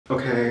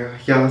Okay,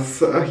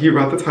 yes, you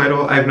read the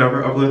title. I've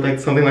never uploaded like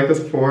something like this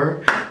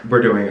before.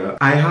 We're doing it.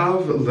 I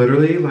have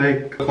literally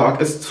like, the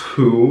clock is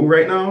 2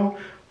 right now.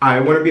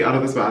 I want to be out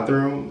of this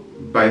bathroom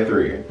by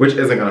 3, which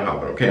isn't gonna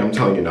happen, okay? I'm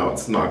telling you now,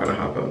 it's not gonna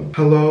happen.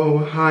 Hello,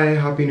 hi,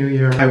 happy new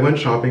year. I went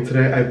shopping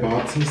today. I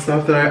bought some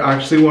stuff that I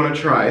actually want to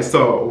try.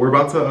 So we're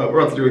about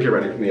to do a get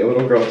ready for me, a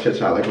little girl chit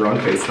chat, like we're on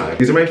FaceTime.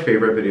 These are my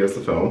favorite videos to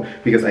film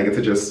because I get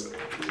to just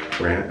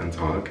rant and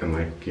talk and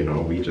like, you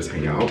know, we just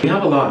hang out. We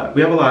have a lot,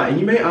 and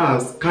you may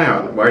ask,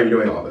 Kyon, why are you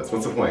doing all this?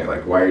 What's the point?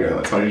 Like, why are you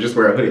doing this? Why don't you just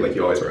wear a hoodie like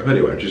you always wear a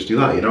hoodie? Why don't you just do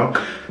that, you know?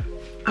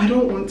 I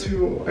don't want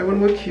to. I want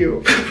to look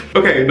cute.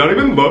 Okay, not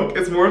even look.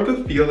 It's more of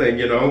the feeling,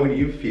 you know, when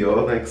you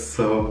feel like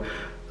so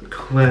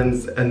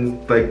cleansed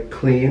and like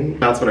clean.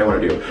 That's what I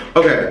want to do.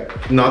 Okay,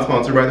 not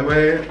sponsored by the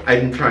way.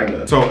 I'm trying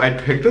this. So I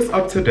picked this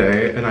up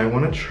today and I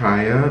want to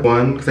try it.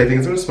 1, because I think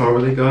it's gonna smell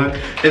really good.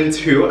 And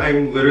 2,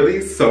 I'm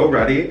literally so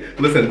ready.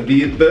 Listen,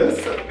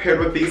 this paired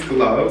with these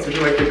gloves, which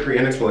are like the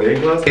Korean exfoliating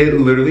gloves, it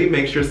literally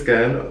makes your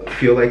skin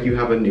feel like you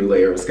have a new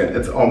layer of skin.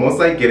 It's almost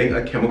like getting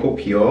a chemical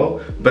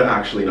peel, but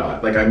actually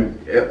not. Like I'm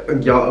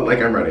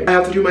ready. I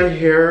have to do my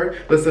hair.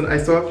 Listen, I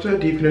still have to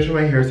deep condition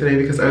my hair today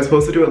because I was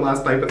supposed to do it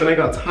last night, but then I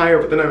got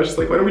tired, but then I was just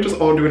like, why don't we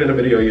just all do it in a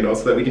video, you know,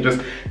 so that we can just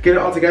get it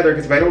all together,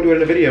 because if I don't do it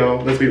in a video,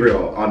 let's be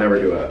real, I'll never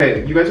do it.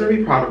 Hey, you guys are gonna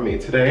be proud of me.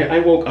 Today, I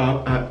woke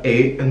up at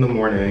 8 in the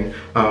morning.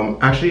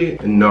 Actually,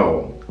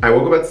 no. I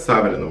woke up at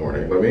 7 in the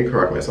morning. Let me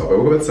correct myself. I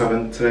woke up at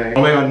 7 today.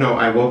 Oh my god, no.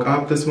 I woke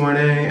up this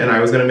morning and I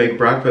was gonna make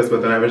breakfast,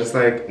 but then I was just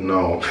like,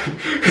 no.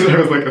 Because I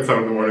was like, it's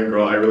 7 in the morning,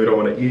 girl. I really don't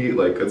want to eat.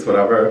 Like, it's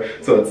whatever.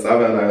 So at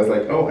 7, I was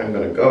like, oh, I'm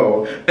gonna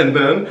go. And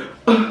then,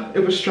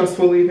 it was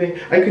stressful leaving.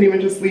 I couldn't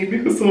even just leave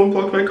because someone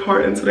blocked my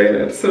car in today and I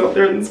had to sit out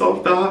there and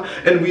solve that.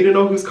 And we didn't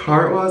know whose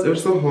car it was. It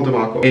was just a whole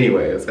debacle.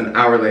 Anyways, an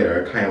hour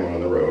later, Kyon went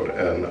on the road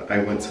and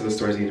I went to the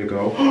stores I need to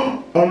go.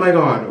 Oh my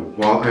god.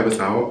 While I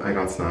was out, I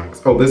got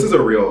snacks. Oh, this is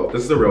a real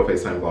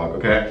FaceTime vlog,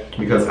 okay?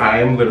 Because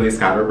I am literally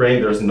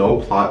scatterbrained. There's no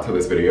plot to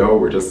this video.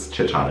 We're just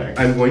chit-chatting.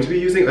 I'm going to be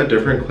using a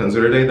different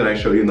cleanser today than I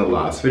showed you in the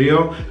last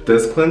video.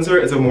 This cleanser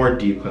is a more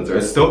deep cleanser.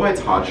 It's still by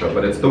Tatcha,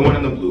 but it's the one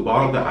in the blue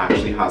bottle that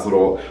actually has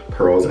little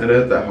pearls in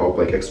it that help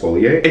like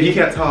exfoliate. If you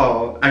can't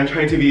tell, I'm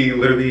trying to be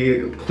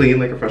literally clean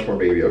like a freshborn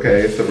baby,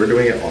 okay? So we're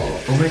doing it all.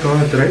 Oh my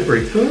god, did I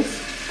break this?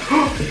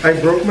 I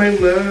broke my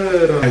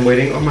lid. I'm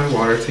waiting on my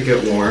water to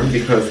get warm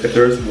because if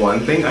there's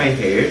one thing I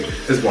hate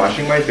is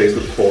washing my face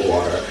with cold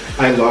water.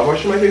 I love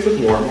washing my face with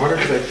warm water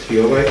because I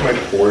feel like my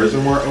pores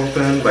are more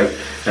open, like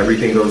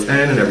everything goes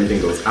in and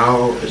everything goes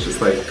out. It's just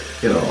like,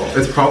 you know,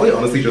 it's probably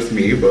honestly just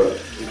me, but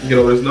you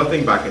know, there's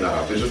nothing backing that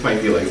up. It's just my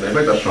feelings. I feel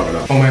like that's strong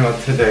enough. Oh my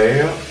god,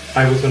 today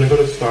I was gonna go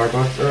to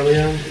Starbucks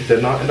earlier.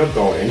 Did not end up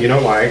going. You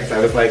know why? Because I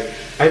was like,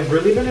 I've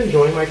really been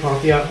enjoying my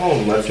coffee at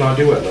home. Let's not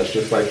do it. Let's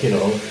just like, you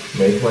know,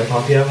 make my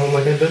coffee at home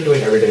like I've been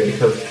doing every day.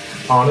 Because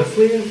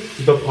honestly,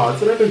 the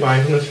pods that I've been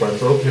buying from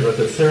Espresso paired with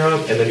the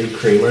syrup and the new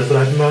creamers that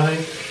I've been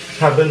buying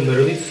have been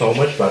literally so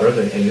much better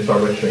than any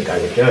Starbucks drink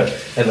I would get.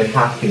 And the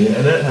caffeine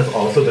in it has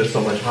also been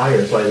so much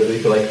higher, so I really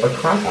feel like a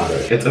crack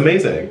addict. It's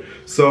amazing.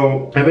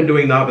 So I've been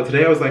doing that, but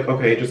today I was like,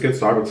 okay, just get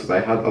Starbucks because I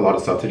had a lot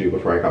of stuff to do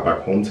before I got back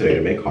home today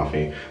to make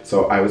coffee.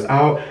 So I was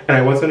out and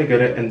I was gonna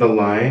get it and the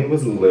line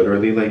was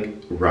literally like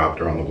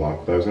wrapped around the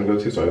block that I was gonna go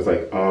to. So I was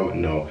like,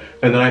 no.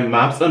 And then I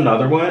mapped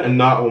another one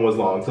and that one was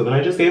long. So then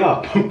I just gave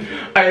up.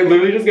 I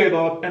literally just gave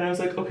up and I was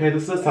like, okay,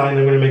 this is a sign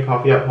I'm gonna make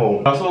coffee at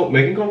home. Also,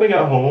 making coffee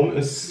at home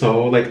is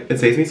so like, it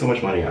saves me so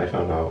much money, I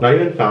found out. Not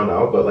even found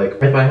out, but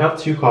like if I have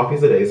 2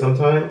 coffees a day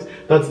sometimes,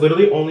 that's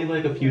literally only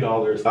like a few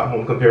dollars at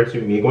home compared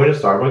to me going to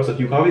Starbucks. A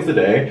few coffees a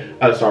day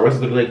at Starbucks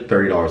is literally like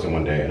 $30 in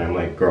one day. And I'm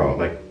like, girl,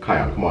 like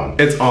Kyon, come on.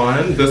 It's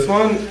on. This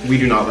one, we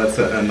do not let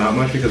sit in that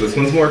much because this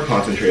one's more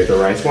concentrated. The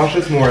rice wash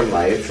is more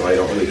light, so I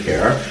don't really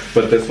care.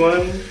 But this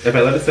one, if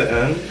I let it sit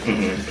in,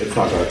 it's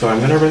not good. So I'm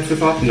gonna rinse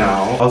this off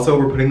now. Also,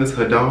 we're putting this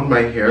hood down.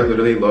 My hair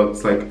literally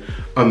looks like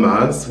a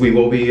mess. We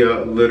will be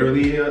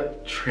literally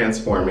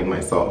transforming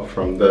myself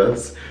from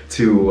this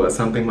to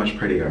something much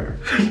prettier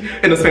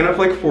in a span of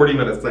like 40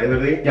 minutes. I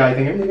literally, yeah, I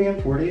think I'm leaving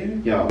at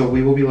 40. Yeah, so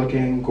we will be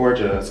looking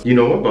gorgeous. You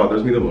know what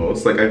bothers me the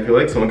most? Like, I feel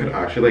like someone could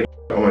actually like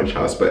on my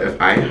chest, but if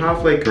I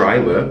have like dry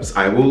lips,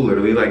 I will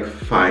literally like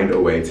find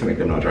a way to make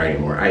them not dry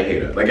anymore. I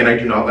hate it. Like, and I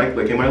do not like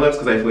licking my lips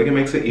because I feel like it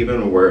makes it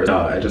even worse.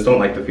 I just don't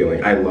like the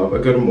feeling. I love a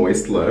good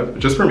moist lip,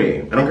 just for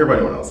me. I don't care about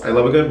anyone else. I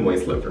love a good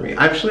moist lip for me.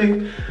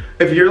 Actually,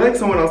 if you're like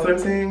someone else that I'm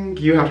saying,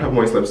 you have to have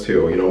moist lips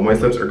too. You know,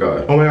 moist lips are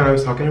good. Oh my god, I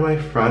was talking to my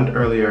friend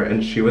earlier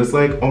and she was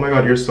like, oh my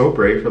god, you're so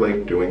brave for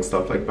like doing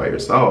stuff like by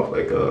yourself.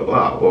 Like,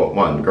 blah. Well,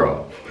 1,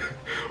 girl,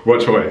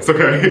 what choice,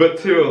 okay? But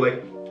 2,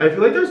 like, I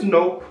feel like there's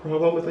no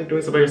problem with like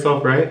doing stuff by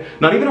yourself, right?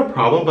 Not even a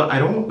problem, but I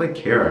don't like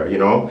care, you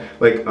know?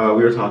 Like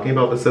we were talking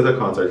about the SZA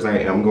concert because I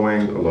am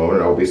going alone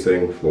and I'll be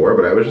sitting floor,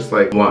 but I was just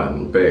like,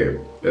 1,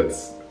 babe,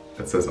 it's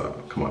It's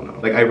SZA, come on now.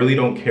 Like, I really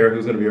don't care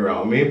who's gonna be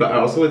around me, but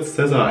also it's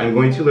SZA. I'm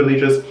going to literally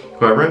just,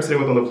 whoever I'm sitting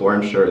with on the floor,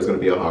 I'm sure is gonna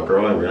be a hot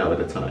girl and we're gonna have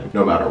a good time,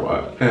 no matter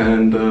what.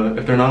 And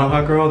if they're not a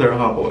hot girl, they're a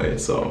hot boy,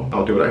 so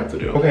I'll do what I have to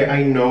do. Okay,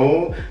 I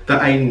know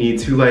that I need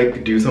to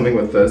like do something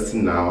with this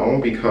now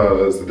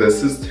because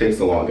this takes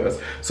the longest.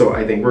 So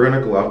I think we're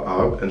gonna glove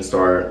up and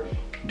start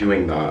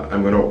doing that.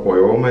 I'm gonna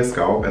oil my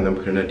scalp and then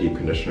put in a deep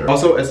conditioner.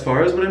 Also, as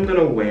far as what I'm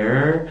gonna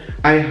wear,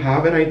 I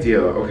have an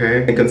idea,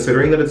 okay? And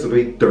considering that it's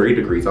literally 30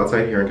 degrees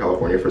outside here in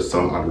California for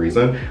some odd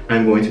reason,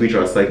 I'm going to be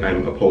dressed like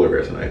I'm a polar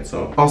bear tonight,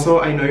 so. Also,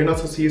 I know you're not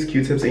supposed to use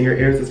Q-tips in your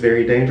ears, it's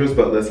very dangerous,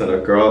 but listen,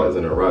 a girl is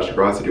in a rush. A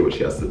girl has to do what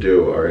she has to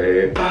do, all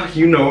right?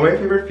 You know what my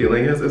favorite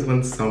feeling is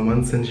when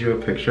someone sends you a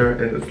picture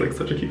and it's like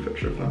such a cute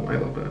picture of them. I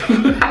love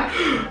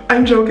it.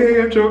 I'm joking,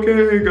 I'm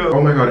joking.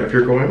 Oh my God, if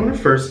you're going on a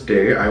first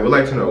date, I would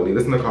like to know, leave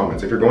this in the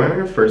comments. If you're going on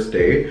your first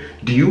date,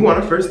 do you want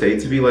a first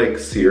date to be like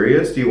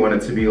serious? Do you want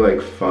it to be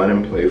like fun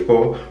and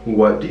playful?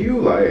 What do you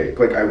like?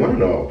 Like, I want to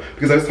know,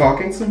 because I was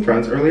talking to some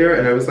friends earlier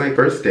and I was like,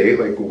 first date,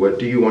 like what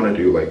do you want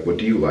to do? Like, what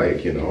do you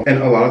like, you know? And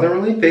a lot of them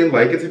are like, they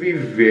like it to be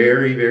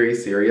very, very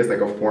serious,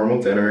 like a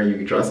formal dinner.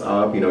 You dress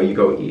up, you know, you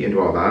go eat and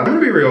do all that. I'm gonna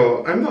be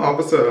real, I'm the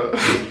opposite.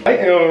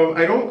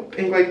 I don't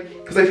think like,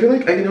 because I feel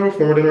like I can have a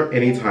formal dinner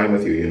anytime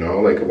with you, you know?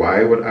 Like,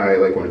 why would I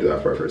like want to do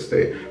that for a first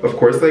date? Of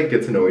course, like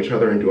get to know each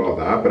other and do all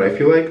that, but I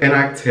feel like an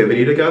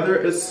activity together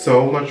is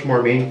so much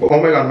more meaningful.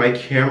 Oh my God, my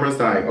camera's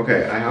dying.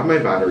 Okay, I have my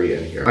battery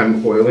in here.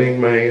 I'm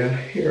oiling my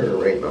hair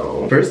right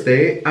now. First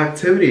date,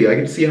 activity. I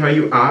get to see how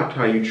you act,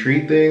 how you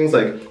treat things,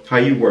 like how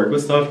you work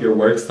with stuff, your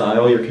work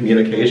style, your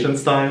communication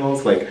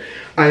styles, like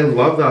I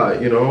love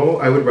that, you know?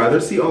 I would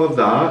rather see all of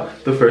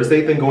that the first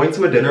date than going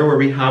to a dinner where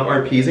we have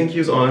our P's and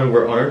Q's on,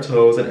 we're on our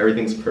toes and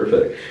everything's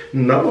perfect.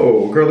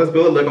 No, girl, let's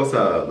build a Lego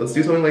set. Let's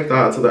do something like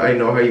that so that I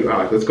know how you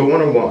act. Let's go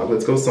on a walk,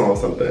 let's go solve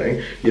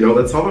something. You know,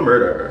 let's solve a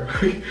murder.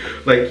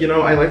 Like, you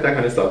know, I like that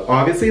kind of stuff.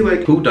 Obviously,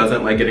 like, who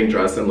doesn't like getting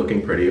dressed and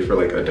looking pretty for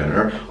like a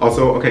dinner?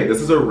 Also, okay, this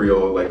is a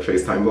real like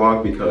FaceTime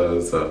vlog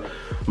because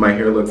my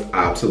hair looks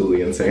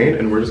absolutely insane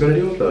and we're just gonna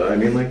deal with it. I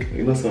mean, like,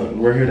 listen,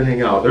 we're here to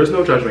hang out. There's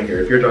no judgment here.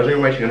 If you're judging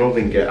on my channel,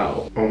 then get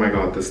out. Oh my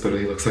God, this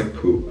literally looks like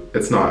poop.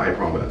 It's not, I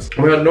promise.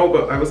 Oh my God, no,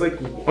 but I was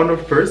like, on a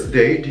first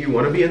date, do you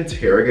want to be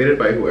interrogated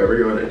by whoever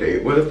you're on a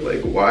date with?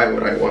 Like, why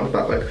would I want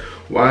that? Like,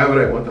 why would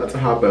I want that to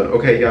happen?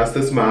 Okay, yes,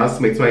 this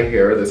mask makes my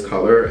hair this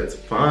color. It's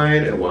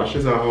fine, it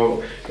washes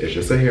out. It's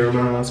just a hair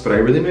mask, but I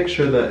really make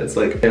sure that it's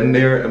like in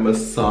there and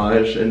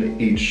massage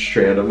in each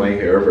strand of my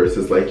hair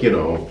versus like, you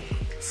know,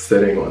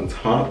 sitting on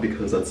top,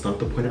 because that's not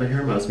the point of a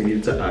hair mask. We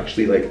need to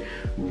actually like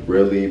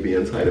really be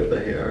inside of the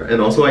hair. And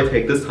also I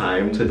take this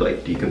time to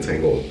like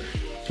decontangle.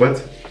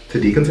 What? To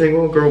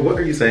decontangle? Girl, what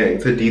are you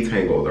saying? To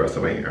detangle the rest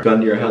of my hair.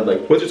 Gun to your head,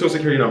 like, what's your social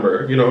security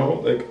number? You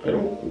know, like, I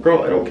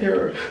don't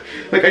care.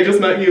 Like, I just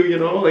met you, you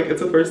know? Like,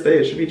 it's a first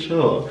date, it should be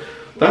chill.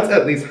 That's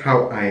at least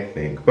how I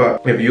think.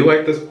 But if you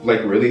like this,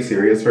 like, really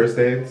serious first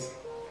dates,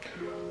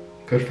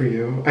 good for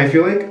you. I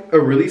feel like a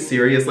really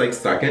serious, like,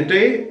 second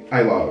date,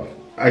 I love.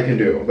 I can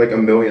do like a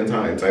million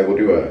times. I will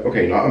do it.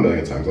 Okay, not a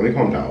million times, let me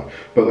calm down.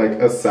 But like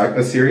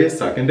a serious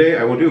second date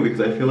I will do,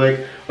 because I feel like,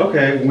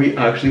 okay, we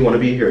actually want to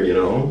be here, you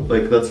know?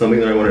 Like that's something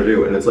that I want to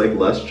do, and it's like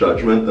less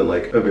judgment than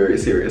like a very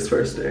serious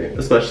first date.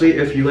 Especially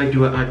if you like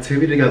do an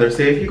activity together.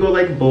 Say if you go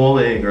like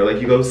bowling or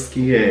like you go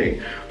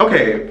skiing.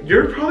 Okay,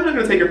 you're probably not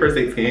gonna take your first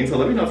date skiing, so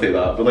let me not say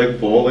that, but like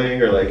bowling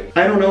or like,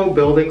 I don't know,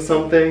 building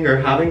something or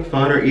having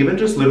fun or even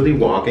just literally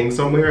walking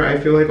somewhere, I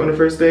feel like on a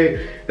first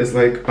date is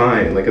like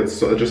fine. Like it's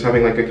just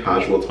having like a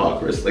casual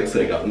talk versus like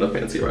sitting out in a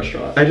fancy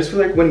restaurant. I just feel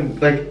like when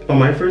like on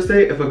my first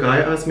date, if a guy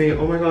asks me,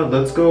 oh my God,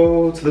 let's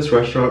go to this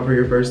restaurant for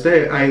your first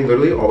date, I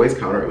literally always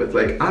counter it with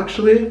like,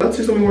 actually, let's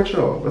do something more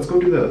chill. Let's go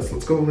do this.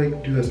 Let's go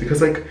like do this,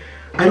 because like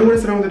I don't want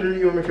to sit down with dinner with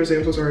you on my first date.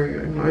 I'm so sorry.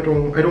 I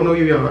don't know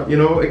you yet. You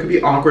know, it could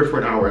be awkward for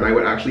an hour and I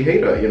would actually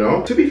hate it, you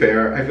know? To be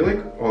fair, I feel like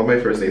all of my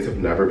first dates have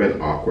never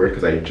been awkward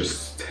because I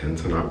just tend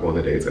to not go on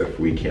the dates if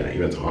we can't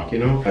even talk, you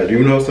know? I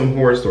do know some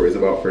horror stories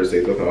about first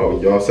dates with,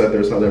 oh, y'all said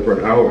there's nothing for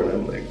an hour, and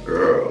I'm like,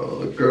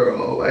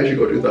 girl, why'd you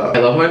go do that? I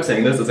love how I'm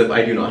saying this as if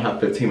I do not have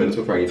 15 minutes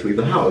before I need to leave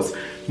the house.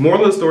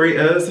 Moral of the story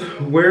is,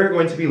 we're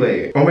going to be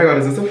late. Oh my God,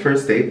 is this a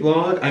first date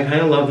vlog? I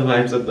kind of love the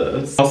vibes of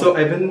this. Also,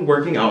 I've been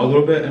working out a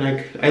little bit and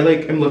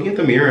I'm looking at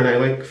the mirror and I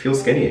like feel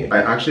skinny.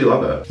 I actually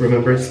love it.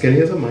 Remember, skinny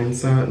is a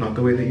mindset, not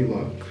the way that you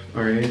look.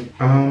 All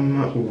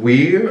right.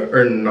 We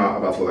are not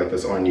about to look like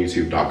this on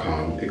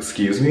youtube.com.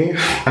 Excuse me.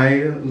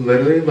 I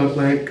literally look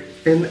like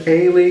an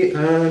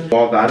alien.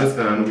 While that is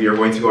done, we are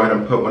going to go ahead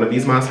and put one of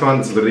these masks on.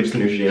 This is literally just a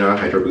Neutrogena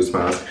Hydro Boost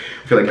mask.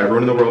 I feel like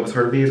everyone in the world has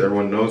heard of these.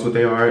 Everyone knows what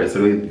they are. It's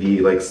literally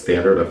the like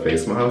standard of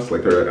face masks.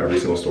 Like they're at every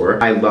single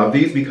store. I love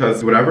these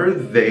because whatever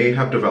they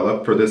have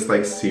developed for this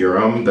like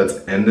serum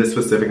that's in this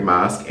specific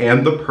mask,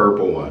 and the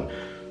purple one,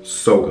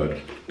 so good.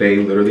 They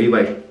literally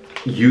like,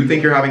 you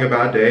think you're having a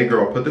bad day,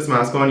 girl, put this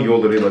mask on, you'll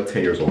literally look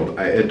 10 years old.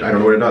 I don't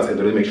know what it does. It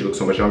literally makes you look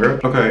so much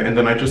younger. Okay, and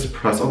then I just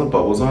press all the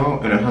bubbles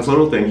out, and it has a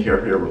little thing here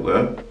for your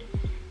lip.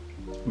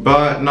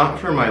 but not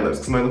for my lips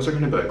because my lips are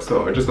kind of big,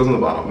 so it just goes on the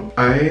bottom.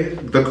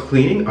 The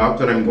cleaning up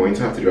that I'm going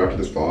to have to do after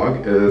this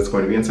vlog is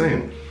going to be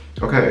insane.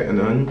 Okay, and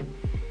then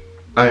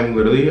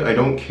I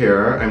don't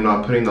care. I'm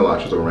not putting the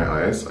lashes over my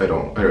eyes. I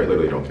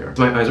literally don't care.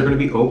 My eyes are gonna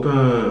be open.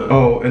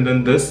 Oh, and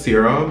then this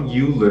serum,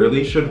 you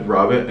literally should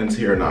rub it into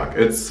your neck.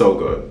 It's so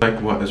good.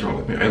 Like, what is wrong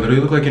with me? I literally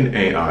look like an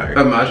AI.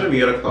 Imagine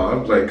me at a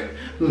club, like,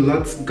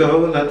 let's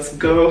go,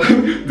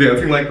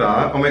 dancing like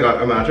that. Oh my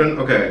god, imagine,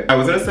 okay. I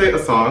was gonna say a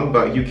song,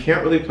 but you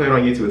can't really play it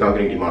on YouTube without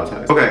getting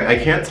demonetized. Okay, I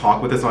can't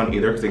talk with this on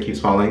either because it keeps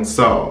falling,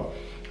 so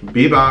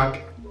be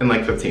back in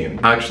like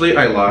 15. Actually,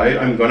 I lied.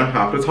 I'm gonna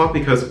have to talk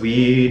because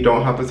we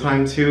don't have the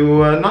time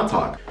to not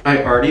talk.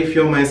 I already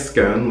feel my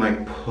skin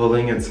like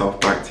pulling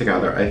itself back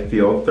together. I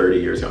feel 30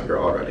 years younger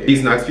already.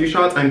 These next few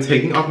shots, I'm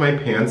taking off my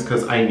pants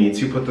because I need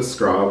to put the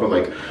scrub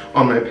like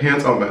on my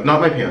pants, not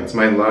my pants,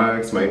 my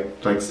legs, my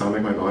like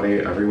stomach, my body,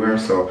 everywhere.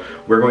 So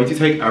we're going to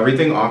take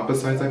everything off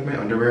besides like my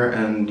underwear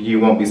and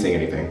you won't be seeing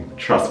anything.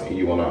 Trust me,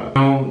 you will not.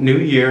 Oh, new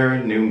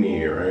year, new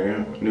me,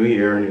 right? New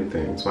year, new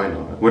things, why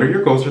not? What are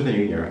your goals for the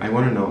new year? I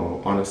wanna know,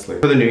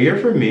 honestly. For the new year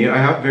for me, I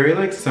have very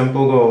like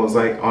simple goals.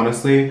 Like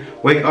honestly,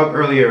 wake up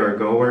earlier,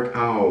 go work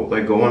out,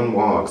 like go on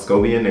walks,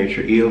 go be in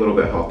nature, eat a little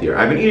bit healthier.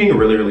 I've been eating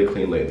really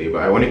clean lately,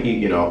 but I want to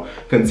eat, you know,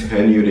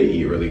 continue to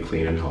eat really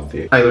clean and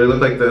healthy. I literally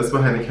look like this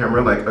behind the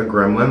camera like a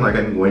gremlin, like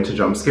I'm going to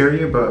jump scare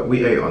you, but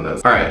we ate on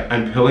this. All right,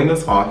 I'm peeling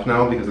this off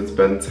now because it's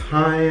been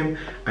time.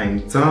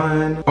 I'm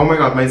done. Oh my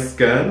god, my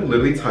skin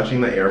literally touching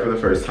the air for the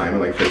first time in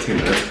like 15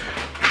 minutes.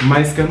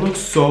 My skin looks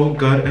so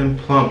good and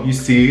plump. You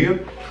see?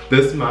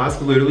 This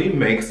mask literally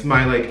makes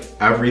my like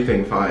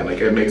everything fine. Like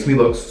it makes me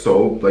look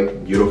so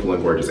like beautiful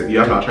and gorgeous. If you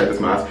have not tried this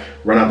mask,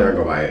 run out there and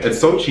go buy it. It's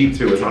so cheap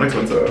too, it's not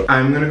expensive.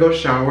 I'm gonna go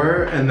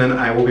shower and then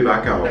I will be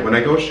back out. When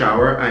I go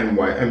shower, I'm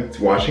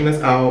washing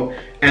this out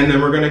and then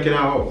we're gonna get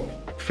out,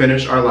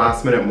 finish our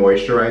last minute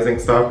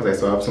moisturizing stuff because I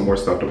still have some more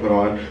stuff to put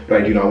on,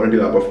 but I do not want to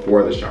do that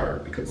before the shower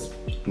because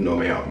no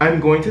ma'am. I'm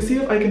going to see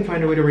if I can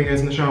find a way to bring you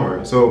guys in the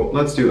shower. So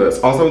let's do this.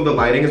 Also, the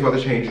lighting is about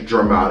to change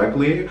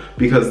dramatically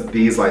because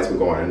these lights will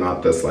go on and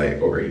not this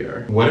light over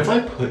here. What if I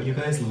put you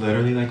guys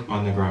literally like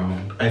on the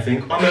ground? I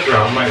think on the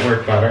ground might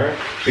work better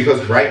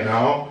because right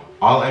now,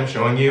 all I'm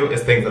showing you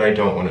is things that I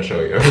don't want to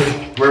show you.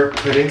 We're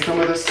putting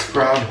some of the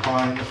scrub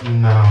on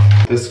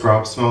now. This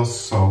scrub smells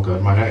so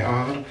good, might I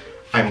add?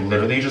 I'm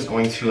literally just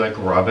going to like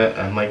rub it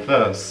in like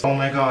this. Oh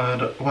my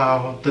god,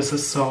 wow, this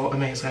is so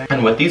amazing.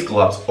 And with these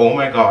gloves, oh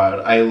my god,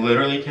 I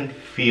literally can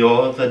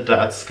feel the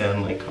dead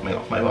skin like coming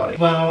off my body.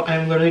 Wow,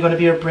 I'm literally gonna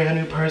be a brand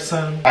new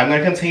person. I'm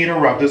gonna continue to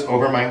rub this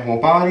over my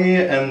whole body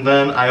and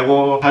then I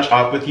will catch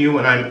up with you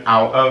when I'm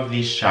out of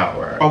the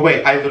shower. Oh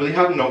wait, I literally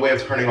have no way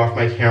of turning off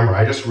my camera.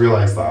 I just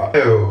realized that.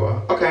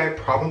 Ew. Okay,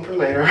 problem for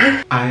later.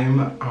 I'm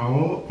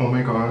out, oh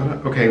my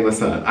god. Okay,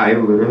 listen, I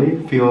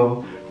literally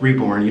feel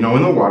reborn. You know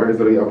when the water is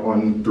literally up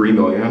on 3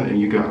 million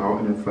and you get out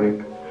and it's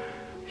like,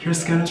 your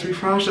skin is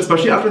refreshed,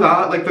 especially after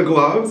that, like the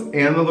gloves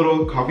and the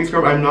little coffee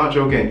scrub. I'm not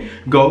joking.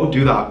 Go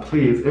do that,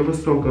 please. It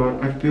was so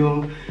good. I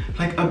feel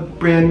like a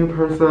brand new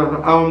person.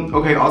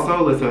 Okay,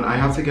 also listen, I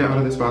have to get out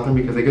of this bathroom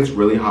because it gets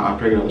really hot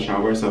after I get out of the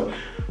shower, so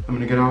I'm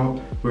gonna get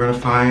out, we're gonna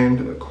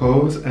find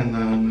clothes, and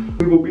then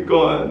we will be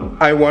gone.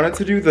 I wanted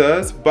to do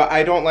this, but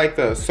I don't like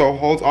this, so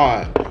hold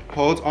on.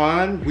 Hold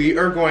on, we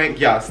are going,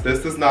 yes,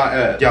 this is not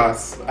it.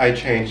 Yes, I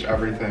changed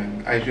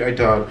everything. I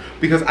did.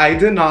 Because I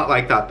did not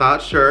like that.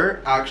 That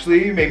shirt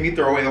actually made me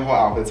throw away the whole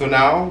outfit. So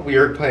now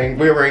we're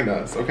wearing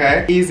this,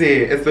 okay?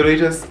 Easy, it's literally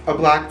just a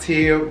black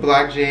tee,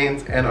 black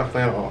jeans, and a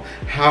flannel.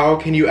 How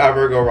can you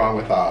ever go wrong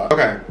with that?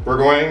 Okay, we're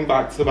going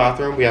back to the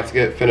bathroom. We have to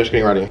get finished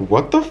getting ready.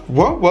 What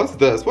was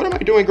this? What am I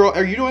doing, girl?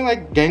 Are you doing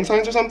like gang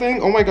signs or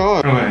something? Oh my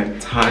god. Okay,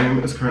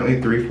 time is currently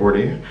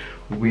 3:40.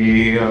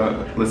 We,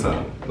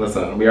 listen,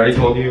 we already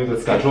told you the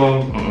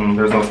schedule.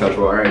 There's no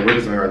schedule. All right, we're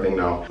just doing our thing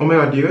now. Oh my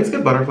god, do you guys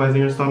get butterflies in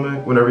your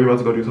stomach whenever you're about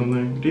to go do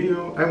something? Do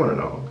you? I want to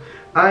know.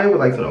 I would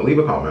like to know. Leave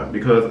a comment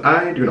because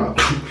I do not.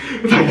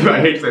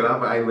 I hate to say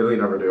that, but I literally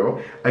never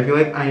do. I feel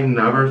like I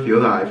never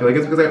feel that. I feel like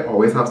it's because I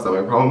always have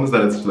stomach problems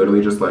that it's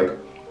literally just like,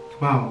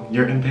 wow,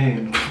 you're in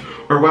pain.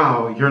 Or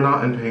wow, you're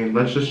not in pain.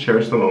 Let's just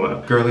cherish the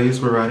moment.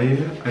 Girlies, we're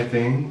ready, I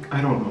think.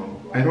 I don't know.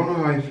 I don't know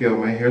how I feel.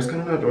 My hair's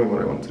kind of not doing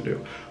what I want to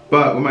do.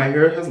 But my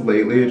hair has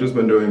lately just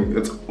been doing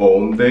its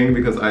own thing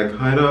because I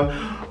kind of,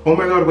 oh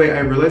my god, wait, I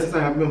realized since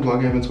I haven't been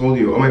vlogging, I haven't told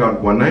you. Oh my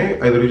god, one night,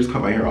 I literally just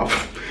cut my hair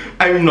off.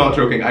 I'm not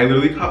joking. I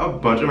literally cut a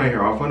bunch of my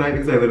hair off one night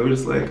because I literally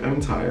was just like,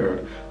 I'm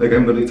tired. Like,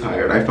 I'm literally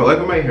tired. I felt like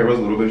when my hair was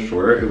a little bit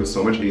shorter, it was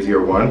so much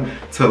easier, one,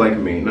 to like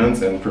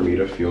maintenance and for me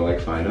to feel like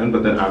fine in.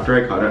 But then after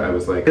I cut it, I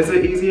was like, is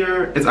it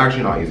easier? It's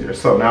actually not easier.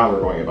 So now we're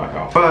going it back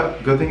out.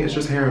 But good thing it's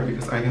just hair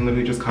because I can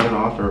literally just cut it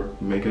off or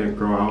make it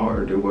grow out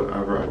or do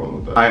whatever I want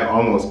with it. I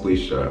almost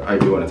bleached it. I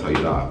do want to tell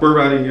you that. We're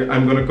ready.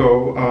 I'm gonna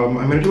go. I'm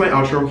gonna do my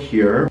outro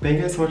here. Thank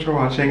you guys so much for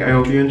watching. I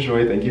hope you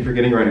enjoyed. Thank you for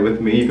getting ready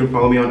with me. You can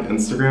follow me on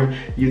Instagram,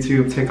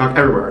 YouTube, TikTok,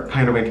 everywhere.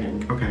 Kyon Duanne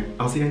King. Okay,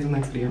 I'll see you guys in the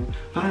next video.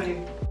 Bye.